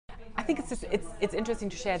think it's just it's interesting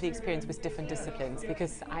to share the experience with different disciplines,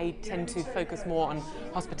 because I tend to focus more on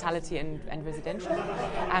hospitality and residential.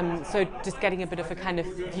 So just getting a bit of a kind of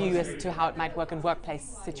view as to how it might work in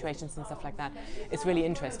workplace situations and stuff like that is really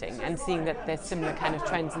interesting, and seeing that there's similar kind of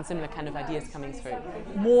trends and similar kind of ideas coming through.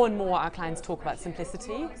 More and more our clients talk about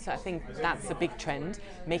simplicity, so I think that's a big trend,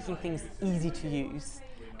 making things easy to use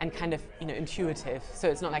and kind of, intuitive. So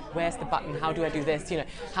it's not like, where's the button? How do I do this?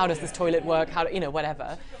 How does this toilet work? How,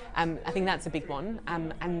 whatever. I think that's a big one.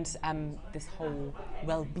 And this whole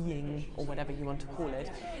well-being, or whatever you want to call it,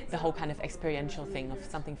 the whole kind of experiential thing of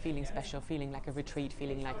something feeling special, feeling like a retreat,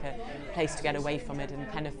 feeling like a place to get away from it,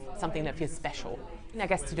 and kind of something that feels special. And I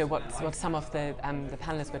guess what some of the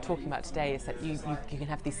panelists were talking about today is that you can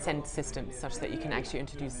have these scent systems such that you can actually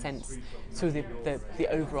introduce scents through the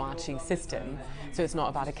overarching system. So it's not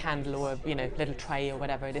about a candle or a little tray or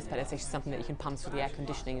whatever it is, but it's actually something that you can pump through the air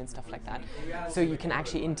conditioning and stuff like that. So you can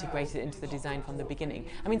actually integrate it into the design from the beginning.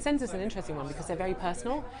 I mean, scents is an interesting one because they're very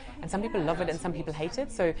personal, and some people love it and some people hate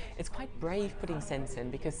it. So it's quite brave putting scents in,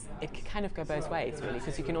 because it can kind of go both ways, really.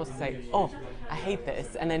 Because you can also say, oh, I hate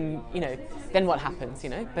this, and then then what happens?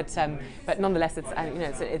 But nonetheless,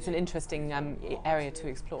 it's an interesting area to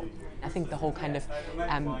explore. I think the whole kind of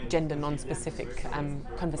gender non-specific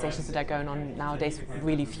conversations that are going on nowadays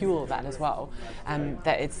really fuel that as well.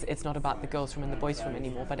 That it's not about the girls' room and the boys' room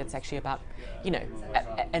anymore, but it's actually about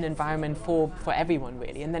an environment for everyone,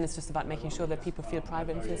 really. And then it's just about making sure that people feel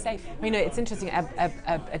private and feel safe. It's interesting.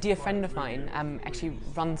 A dear friend of mine actually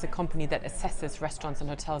runs a company that assesses restaurants and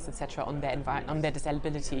hotels, etc., on their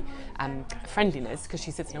disability friendliness, because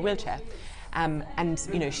she sits in a wheelchair. And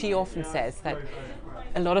she often says that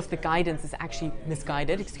a lot of the guidance is actually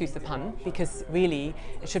misguided, excuse the pun, because really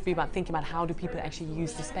it should be about thinking about how do people actually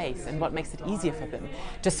use the space and what makes it easier for them.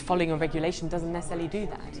 Just following a regulation doesn't necessarily do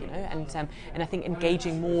that, and I think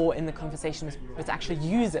engaging more in the conversation with actual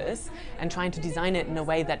users and trying to design it in a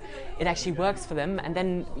way that it actually works for them, and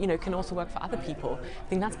then can also work for other people. I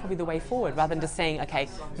think that's probably the way forward, rather than just saying, okay,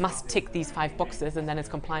 must tick these 5 boxes and then it's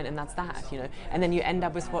compliant and that's that, and then you end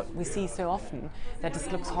up with what we see so often, that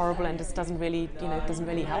just looks horrible and just doesn't really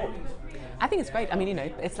help. I think it's great. I mean,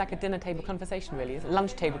 it's like a dinner table conversation, really. It's a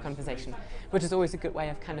lunch table conversation, which is always a good way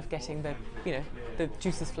of kind of getting the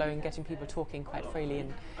juices flowing, getting people talking quite freely,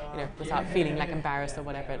 and without feeling like embarrassed or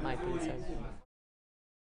whatever it might be. So.